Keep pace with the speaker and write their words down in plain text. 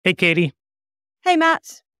Hey, Katie, Hey,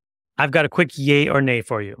 Matt. I've got a quick yay or nay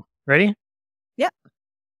for you. Ready? Yep.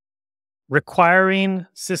 Requiring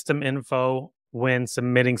system info when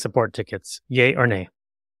submitting support tickets. Yay or nay?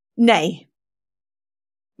 Nay.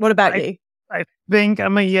 What about I you? I think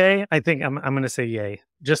I'm a yay. I think I'm going to say yay.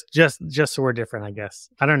 Just so we're different, I guess.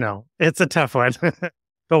 I don't know. It's a tough one.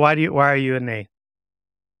 But why are you a nay?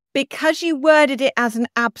 Because you worded it as an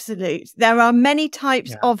absolute, there are many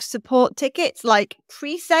types Yeah. of support tickets, like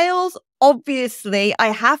pre sales. Obviously, I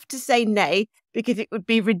have to say nay because it would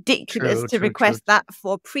be ridiculous True, to true, true, request that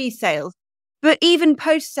for pre sales. But even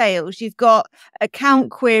post sales, you've got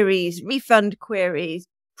account queries, refund queries,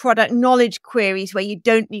 product knowledge queries where you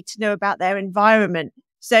don't need to know about their environment.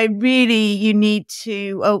 So really you need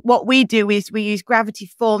to, what we do is we use Gravity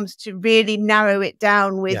Forms to really narrow it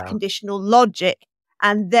down with Yeah. conditional logic.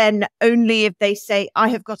 And then only if they say, I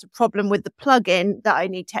have got a problem with the plugin that I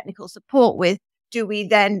need technical support with, do we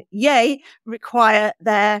then, yay, require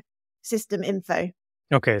their system info.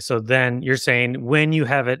 Okay, so then you're saying when you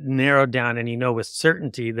have it narrowed down and you know with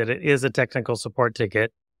certainty that it is a technical support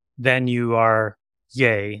ticket, then you are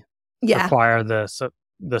yay, Yeah. require the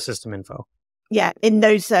system info. Yeah. In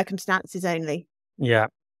those circumstances only. Yeah.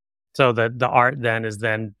 So the art then is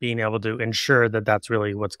then being able to ensure that that's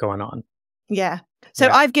really what's going on. Yeah. So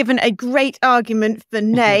Yeah. I've given a great argument for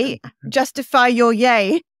nay. Justify your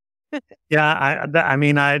yay. Yeah, I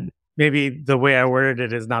mean, I maybe the way I worded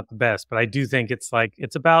it is not the best, but I do think it's like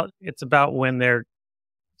it's about when they're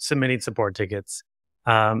submitting support tickets.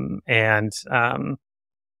 And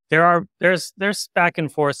there's back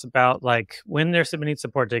and forth about like when they're submitting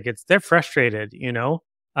support tickets, they're frustrated,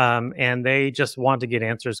 and they just want to get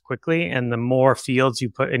answers quickly. And the more fields you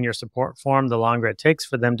put in your support form, the longer it takes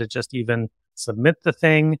for them to just even submit the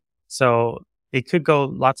thing. So it could go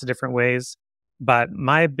lots of different ways. But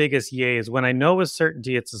my biggest yay is when I know with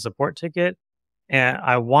certainty it's a support ticket, and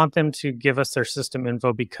I want them to give us their system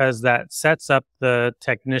info because that sets up the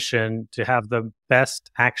technician to have the best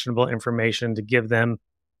actionable information to give them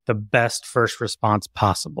the best first response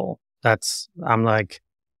possible. I'm like,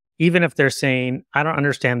 even if they're saying, I don't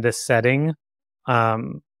understand this setting,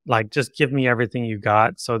 like just give me everything you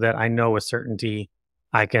got so that I know with certainty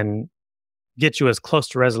I can get you as close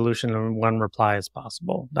to resolution in one reply as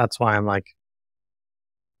possible. That's why I'm like,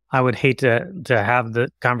 I would hate to have the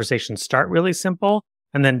conversation start really simple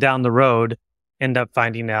and then down the road end up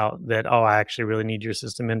finding out that, oh, I actually really need your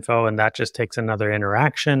system info, and that just takes another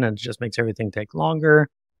interaction and just makes everything take longer.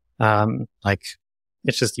 Like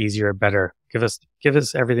it's just easier, better. Give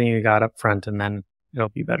us everything you got up front, and then it'll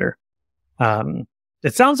be better.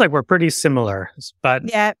 It sounds like we're pretty similar, but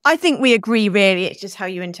Yeah. I think we agree, really. It's just how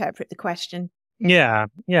you interpret the question. yeah,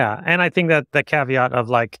 yeah. And I think that the caveat of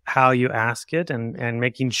like how you ask it and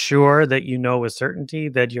making sure that you know with certainty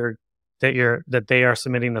that they are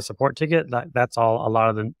submitting the support ticket, that's all a lot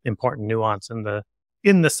of the important nuance in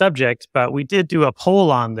the subject. But we did do a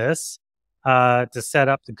poll on this to set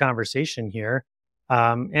up the conversation here.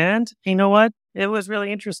 And you know what? It was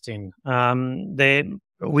really interesting.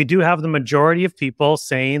 We do have the majority of people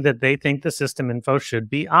saying that they think the system info should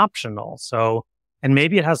be optional. So, and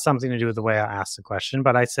maybe it has something to do with the way I asked the question,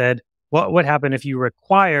 but I said, what would happen if you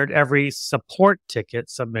required every support ticket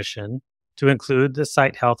submission to include the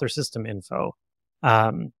site health or system info?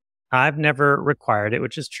 Um, I've never required it,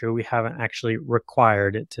 which is true. We haven't actually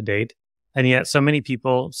required it to date. And yet so many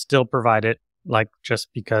people still provide it, like just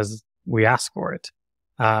because we ask for it.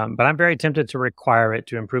 But I'm very tempted to require it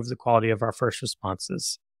to improve the quality of our first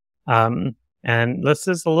responses. And this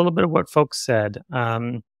is a little bit of what folks said.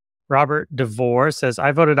 Robert DeVore says,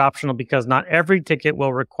 I voted optional because not every ticket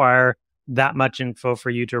will require that much info for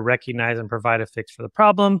you to recognize and provide a fix for the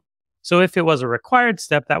problem. So if it was a required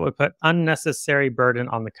step, that would put unnecessary burden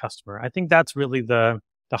on the customer. I think that's really the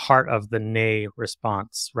heart of the nay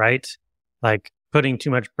response, right? Like putting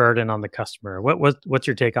too much burden on the customer. What's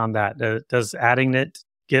your take on that? Does adding it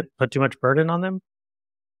put too much burden on them?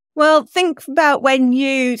 Well, think about when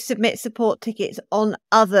you submit support tickets on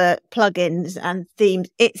other plugins and themes.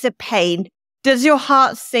 It's a pain. Does your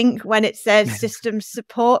heart sink when it says system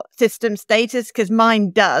support, system status? Because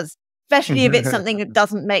mine does, especially if it's something that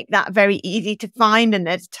doesn't make that very easy to find and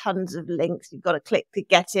there's tons of links. You've got to click to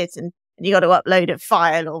get it and you got to upload a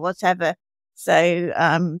file or whatever.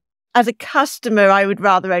 So, as a customer, I would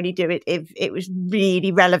rather only do it if it was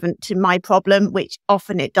really relevant to my problem, which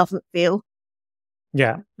often it doesn't feel.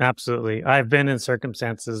 Yeah, absolutely. I've been in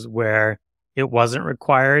circumstances where it wasn't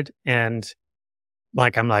required. And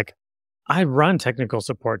like, I run technical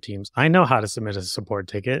support teams. I know how to submit a support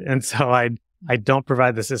ticket. And so I don't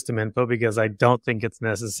provide the system info because I don't think it's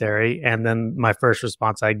necessary. And then my first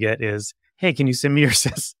response I get is, hey, can you send me your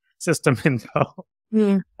system info?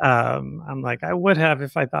 I'm like, I would have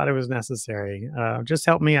if I thought it was necessary. Just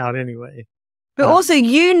help me out anyway. But also,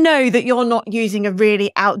 you know that you're not using a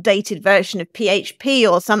really outdated version of PHP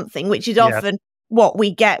or something, which is often what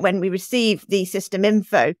we get when we receive the system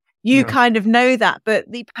info. You kind of know that, but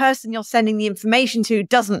the person you're sending the information to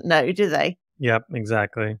doesn't know, do they? Yep,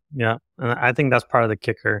 exactly. Yeah. And I think that's part of the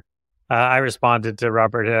kicker. I responded to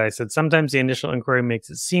Robert and I said, sometimes the initial inquiry makes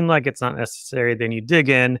it seem like it's not necessary. Then you dig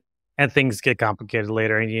in and things get complicated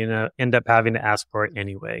later and you end up having to ask for it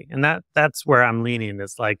anyway. And that's where I'm leaning.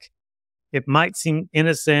 It's like, it might seem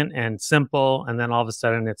innocent and simple, and then all of a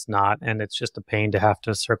sudden it's not. And it's just a pain to have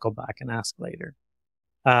to circle back and ask later.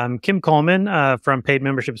 Kim Coleman from Paid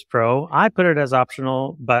Memberships Pro, I put it as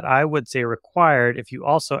optional, but I would say required if you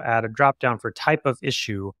also add a dropdown for type of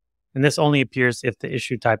issue. And this only appears if the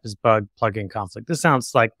issue type is bug, plugin conflict. This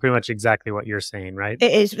sounds like pretty much exactly what you're saying, right?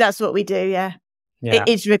 It is. That's what we do. Yeah. It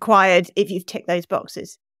is required if you've ticked those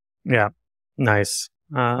boxes. Yeah. Nice.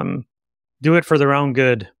 Do it for their own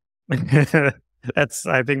good.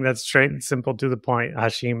 I think that's straight and simple to the point.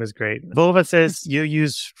 Hashim is great. Vova says you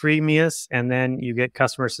use Freemius and then you get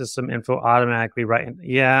customer system info automatically right in.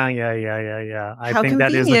 Yeah. I How think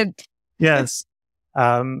convenient. That is yes.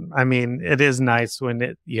 I mean, it is nice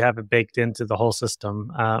when you have it baked into the whole system.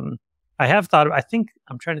 I have thought, I think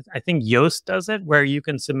Yoast does it where you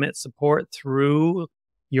can submit support through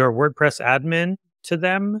your WordPress admin to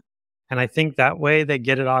them. And I think that way they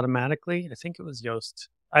get it automatically. I think it was Yoast.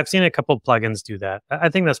 I've seen a couple of plugins do that. I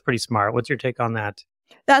think that's pretty smart. What's your take on that?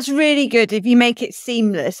 That's really good if you make it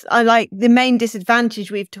seamless. I like the main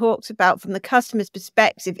disadvantage we've talked about from the customer's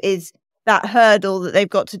perspective is that hurdle that they've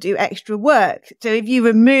got to do extra work. So if you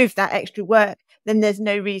remove that extra work, then there's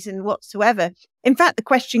no reason whatsoever. In fact, the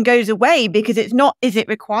question goes away because it's not, is it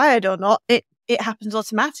required or not? It happens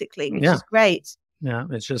automatically, which is great. Yeah,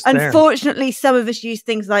 it's just unfortunately, some of us use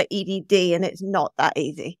things like EDD and it's not that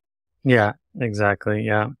easy. Yeah, exactly.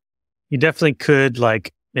 Yeah. You definitely could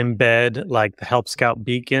like embed like the Help Scout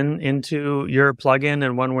beacon into your plugin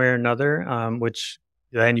in one way or another, which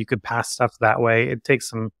then you could pass stuff that way. It takes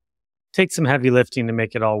some heavy lifting to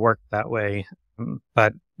make it all work that way.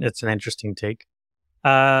 But it's an interesting take.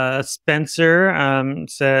 Spencer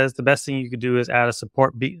says the best thing you could do is add a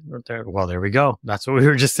support beacon. Well, there we go. That's what we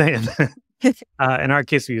were just saying. In our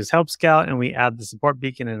case, we use Help Scout and we add the support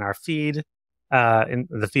beacon in our feed. In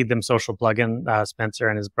the Feed Them Social plugin, Spencer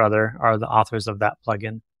and his brother are the authors of that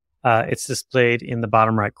plugin. It's displayed in the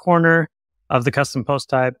bottom right corner of the custom post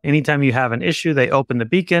type. Anytime you have an issue, they open the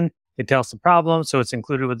beacon, it tells the problem, so it's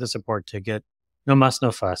included with the support ticket. No muss,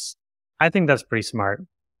 no fuss. I think that's pretty smart.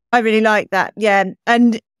 I really like that. Yeah.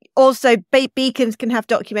 And also beacons can have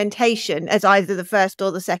documentation as either the first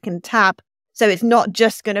or the second tab. So it's not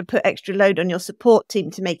just going to put extra load on your support team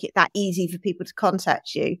to make it that easy for people to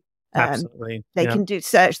contact you. Absolutely. They can do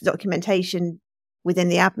search documentation within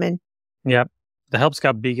the admin. Yep. The Help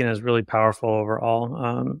Scout beacon is really powerful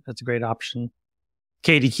overall. That's a great option.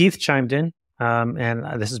 Katie Keith chimed in.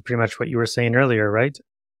 And this is pretty much what you were saying earlier, right?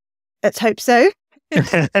 Let's hope so.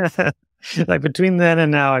 Like between then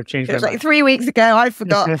and now, I've changed my mind. Like 3 weeks ago, I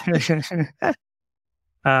forgot.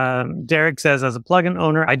 Derek says, as a plugin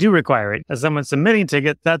owner, I do require it. As someone submitting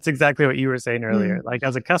tickets, that's exactly what you were saying earlier. Like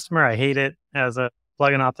as a customer, I hate it. As a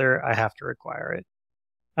plugin author, I have to require it.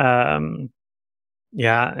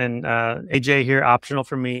 Yeah, and AJ here, optional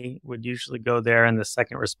for me, would usually go there in the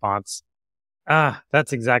second response.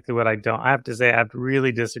 That's exactly what I don't. I have to say, I have to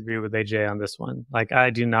really disagree with AJ on this one. Like,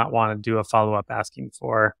 I do not want to do a follow-up asking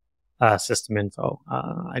for system info.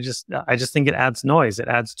 I just think it adds noise. It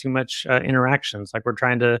adds too much interactions. Like, we're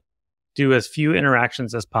trying to do as few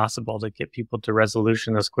interactions as possible to get people to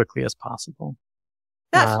resolution as quickly as possible.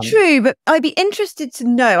 That's true, but I'd be interested to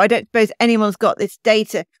know, I don't suppose anyone's got this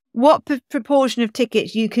data, what proportion of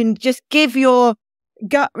tickets you can just give your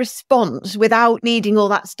gut response without needing all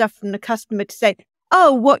that stuff from the customer to say,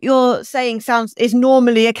 oh, what you're saying is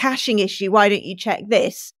normally a caching issue. Why don't you check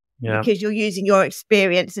this? Yeah. Because you're using your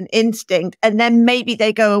experience and instinct, and then maybe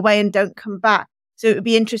they go away and don't come back. So it would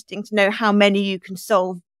be interesting to know how many you can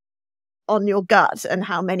solve on your gut and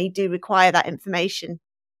how many do require that information.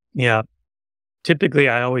 Yeah. Typically,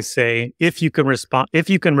 I always say, if you can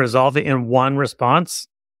resolve it in one response,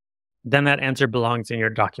 then that answer belongs in your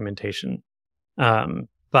documentation.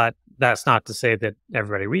 But that's not to say that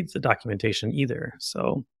everybody reads the documentation either.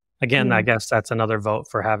 So again, I guess that's another vote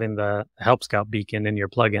for having the Help Scout beacon in your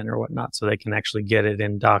plugin or whatnot, so they can actually get it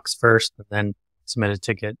in docs first and then submit a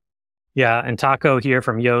ticket. Yeah, and Taco here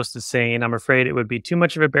from Yoast is saying, I'm afraid it would be too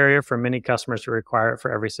much of a barrier for many customers to require it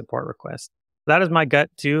for every support request. That is my gut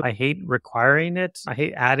too. I hate requiring it. I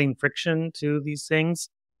hate adding friction to these things.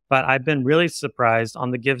 But I've been really surprised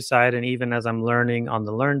on the Give side, and even as I'm learning on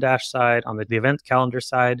the LearnDash side, on the event calendar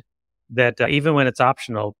side, that even when it's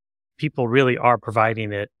optional, people really are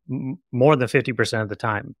providing it more than 50% of the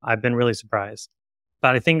time. I've been really surprised.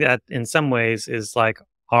 But I think that in some ways is like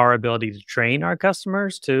our ability to train our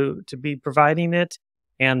customers to be providing it,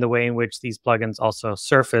 and the way in which these plugins also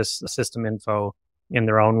surface system info in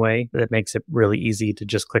their own way that makes it really easy to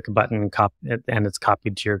just click a button and copy it, and it's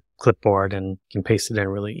copied to your clipboard and you can paste it in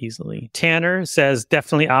really easily. Tanner says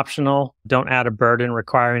definitely optional. Don't add a burden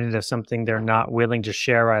requiring it of something they're not willing to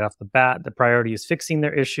share right off the bat. The priority is fixing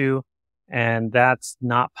their issue, and that's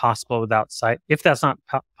not possible without site. If that's not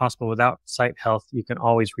possible without site health, you can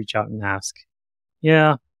always reach out and ask.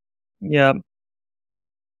 Yeah. Yeah.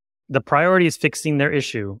 The priority is fixing their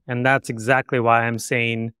issue. And that's exactly why I'm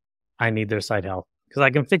saying I need their site health, because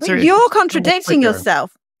I can fix their issue. You're contradicting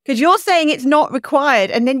yourself, because you're saying it's not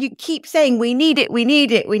required. And then you keep saying, we need it. We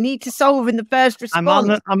need it. We need to solve in the first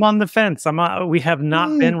response. I'm on the fence. We have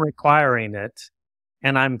not been requiring it.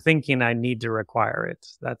 And I'm thinking I need to require it.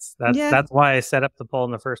 That's why I set up the poll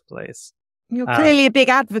in the first place. You're clearly a big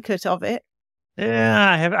advocate of it.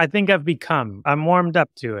 Yeah, I think I'm warmed up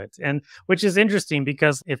to it. And which is interesting,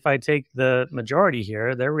 because if I take the majority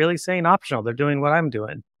here, they're really saying optional. They're doing what I'm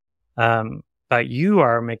doing. But you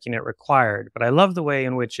are making it required. But I love the way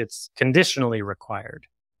in which it's conditionally required.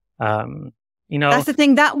 That's the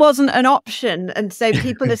thing. That wasn't an option. And so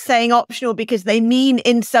people are saying optional because they mean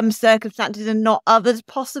in some circumstances and not others,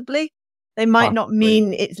 possibly. They might not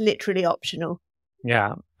mean it's literally optional.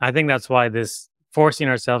 Yeah, I think that's why this forcing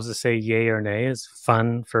ourselves to say yay or nay is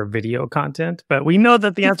fun for video content. But we know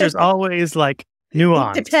that the answer is always like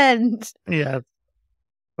nuanced. It depends. Yeah.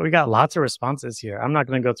 But we got lots of responses here. I'm not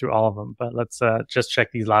going to go through all of them, but let's just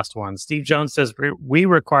check these last ones. Steve Jones says, we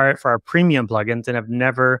require it for our premium plugins and have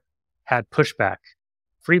never had pushback.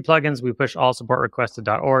 Free plugins, we push all support requests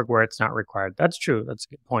to .org where it's not required. That's true. That's a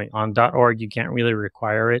good point. On .org, you can't really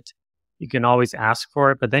require it. You can always ask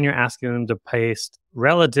for it, but then you're asking them to paste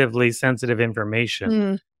relatively sensitive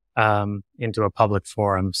information into a public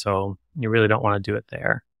forum. So you really don't want to do it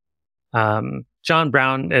there. John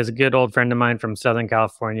Brown is a good old friend of mine from Southern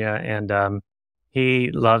California, and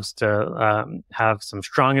he loves to have some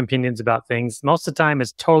strong opinions about things. Most of the time,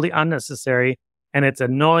 it's totally unnecessary, and it's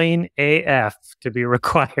annoying AF to be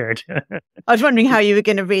required. I was wondering how you were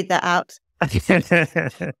going to read that out.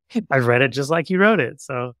 I read it just like you wrote it.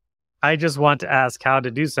 So I just want to ask how to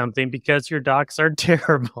do something because your docs are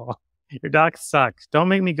terrible. Your docs suck. Don't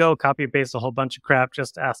make me go copy and paste a whole bunch of crap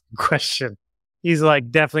just to ask a question. He's like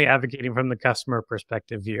definitely advocating from the customer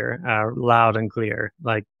perspective here, loud and clear.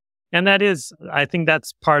 And that is, I think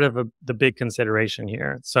that's part of the big consideration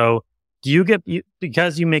here. So do you get,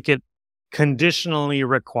 because you make it conditionally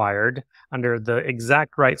required under the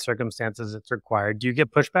exact right circumstances it's required, do you get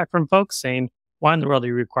pushback from folks saying, why in the world do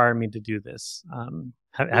you require me to do this?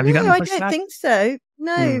 Have you gotten pushback? I don't think so.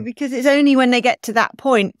 No, because it's only when they get to that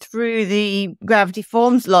point through the Gravity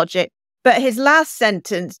Forms logic. But his last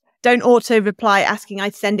sentence, don't auto-reply asking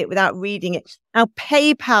I send it without reading it. Now,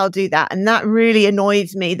 PayPal do that, and that really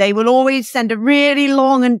annoys me. They will always send a really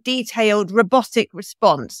long and detailed robotic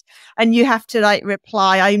response, and you have to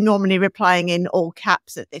reply. I'm normally replying in all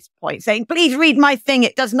caps at this point, saying, please read my thing.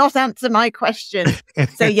 It does not answer my question.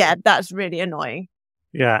 So yeah, that's really annoying.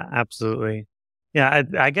 Yeah, absolutely. Yeah,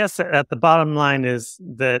 I guess at the bottom line is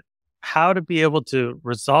that how to be able to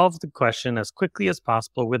resolve the question as quickly as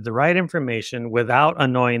possible with the right information without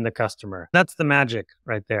annoying the customer. That's the magic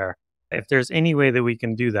right there. If there's any way that we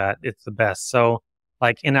can do that, it's the best. So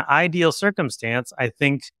in an ideal circumstance, I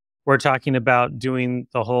think we're talking about doing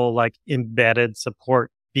the whole embedded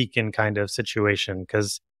support beacon kind of situation,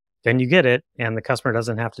 because then you get it and the customer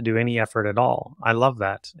doesn't have to do any effort at all. I love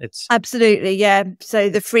that. It's absolutely, yeah. So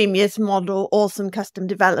the freemium model, awesome custom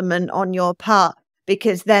development on your part,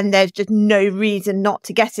 because then there's just no reason not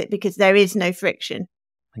to get it because there is no friction.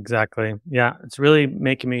 Exactly. Yeah. It's really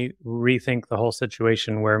making me rethink the whole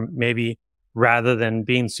situation where maybe rather than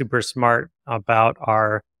being super smart about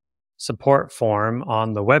our support form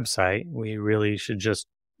on the website, we really should just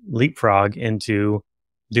leapfrog into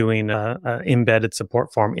doing a embedded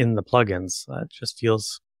support form in the plugins. That just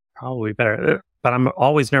feels probably better. But I'm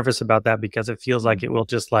always nervous about that because it feels like it will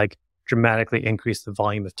just dramatically increase the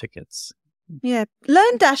volume of tickets. Yeah.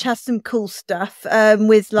 LearnDash has some cool stuff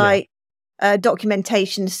with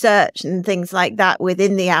documentation search and things like that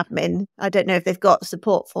within the admin. I don't know if they've got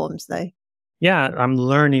support forms though. Yeah, I'm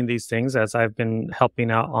learning these things as I've been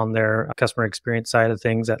helping out on their customer experience side of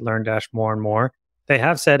things at LearnDash more and more. They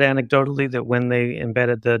have said anecdotally that when they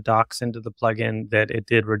embedded the docs into the plugin, that it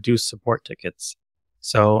did reduce support tickets.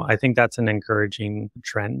 So I think that's an encouraging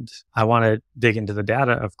trend. I want to dig into the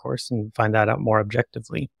data, of course, and find that out more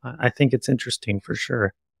objectively. I think it's interesting for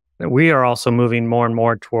sure. We are also moving more and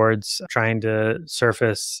more towards trying to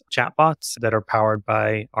surface chatbots that are powered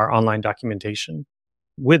by our online documentation,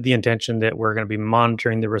 with the intention that we're going to be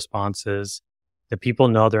monitoring the responses, that people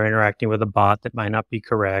know they're interacting with a bot that might not be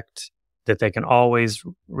correct, that they can always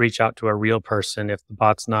reach out to a real person if the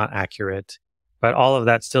bot's not accurate. But all of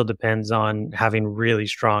that still depends on having really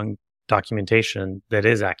strong documentation that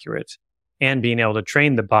is accurate and being able to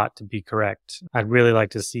train the bot to be correct. I'd really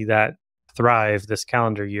like to see that thrive this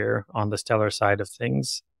calendar year on the Stellar side of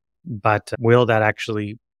things. But will that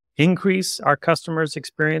actually increase our customers'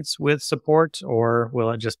 experience with support, or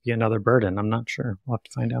will it just be another burden? I'm not sure. We'll have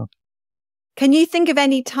to find out. Can you think of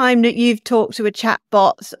any time that you've talked to a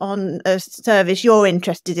chatbot on a service you're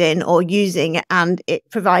interested in or using and it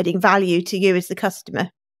providing value to you as the customer?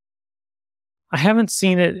 I haven't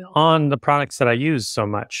seen it on the products that I use so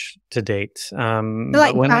much to date.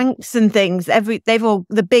 Like banks and things,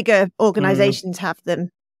 the bigger organizations have them.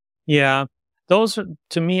 Yeah. Those are,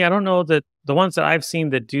 to me, I don't know that the ones that I've seen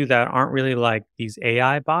that do that aren't really like these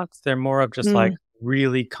AI bots. They're more of just like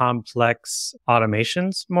really complex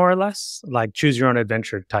automations, more or less, like choose your own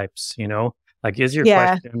adventure types, like is your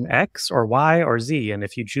question X or Y or Z? And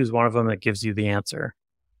if you choose one of them, it gives you the answer.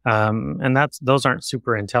 And those aren't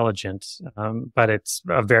super intelligent, but it's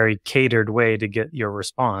a very catered way to get your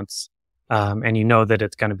response. And you know that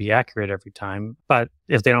it's going to be accurate every time. But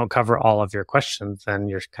if they don't cover all of your questions, then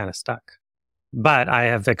you're kind of stuck. But I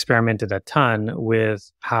have experimented a ton with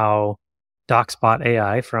how DocSpot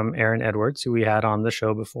AI from Aaron Edwards, who we had on the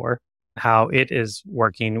show before, how it is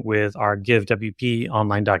working with our GiveWP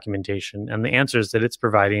online documentation and the answers that it's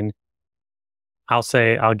providing. I'll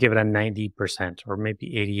give it a 90% or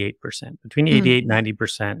maybe 88%. Between 88 and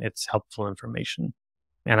 90%, it's helpful information.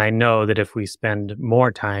 And I know that if we spend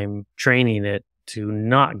more time training it to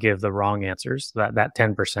not give the wrong answers, that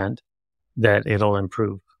 10%, that it'll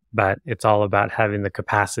improve. But it's all about having the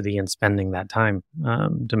capacity and spending that time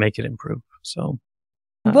to make it improve. So,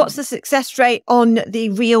 what's the success rate on the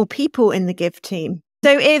real people in the Give team?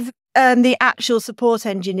 So if the actual support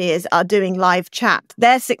engineers are doing live chat,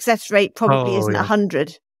 their success rate probably isn't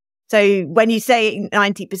 100. So when you say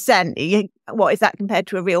 90%, what is that compared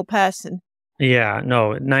to a real person? Yeah,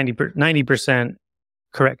 no, 90%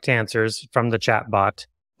 correct answers from the chat bot.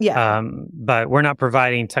 Yeah. But we're not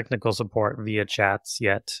providing technical support via chats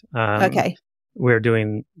yet. Okay. We're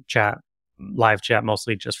doing live chat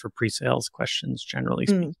mostly just for pre-sales questions, generally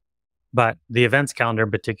speaking. But the events calendar in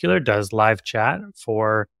particular does live chat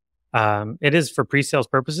for, it is for pre-sales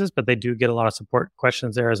purposes, but they do get a lot of support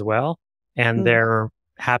questions there as well. And their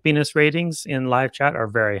happiness ratings in live chat are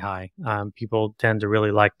very high. People tend to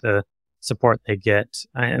really like the support they get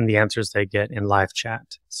and the answers they get in live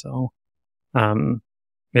chat. So,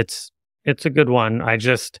 it's a good one. I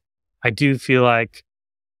do feel like,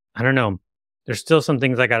 I don't know, there's still some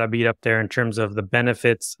things I got to beat up there in terms of the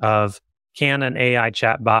benefits of, can an AI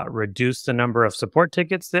chatbot reduce the number of support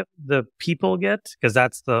tickets that the people get? Because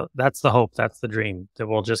that's the hope, that's the dream, that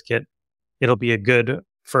we'll just it'll be a good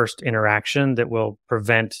first interaction that will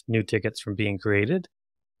prevent new tickets from being created,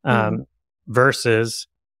 versus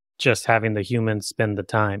just having the humans spend the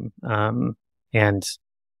time and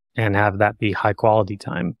have that be high quality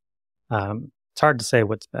time. It's hard to say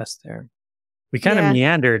what's best there. We kind of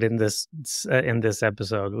meandered in this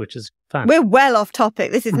episode, which is fun. We're well off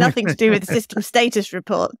topic. This is nothing to do with the system status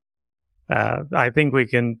report. I think we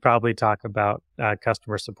can probably talk about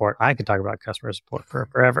customer support. I could talk about customer support for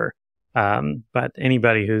forever. But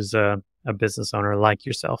anybody who's a business owner like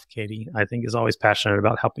yourself, Katie, I think is always passionate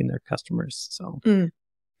about helping their customers. So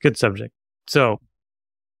good subject. So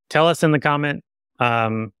tell us in the comment,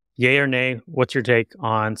 yay or nay, what's your take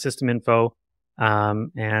on system info?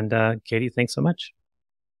 And Katie, thanks so much.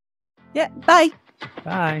 Yeah, bye.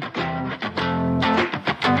 Bye.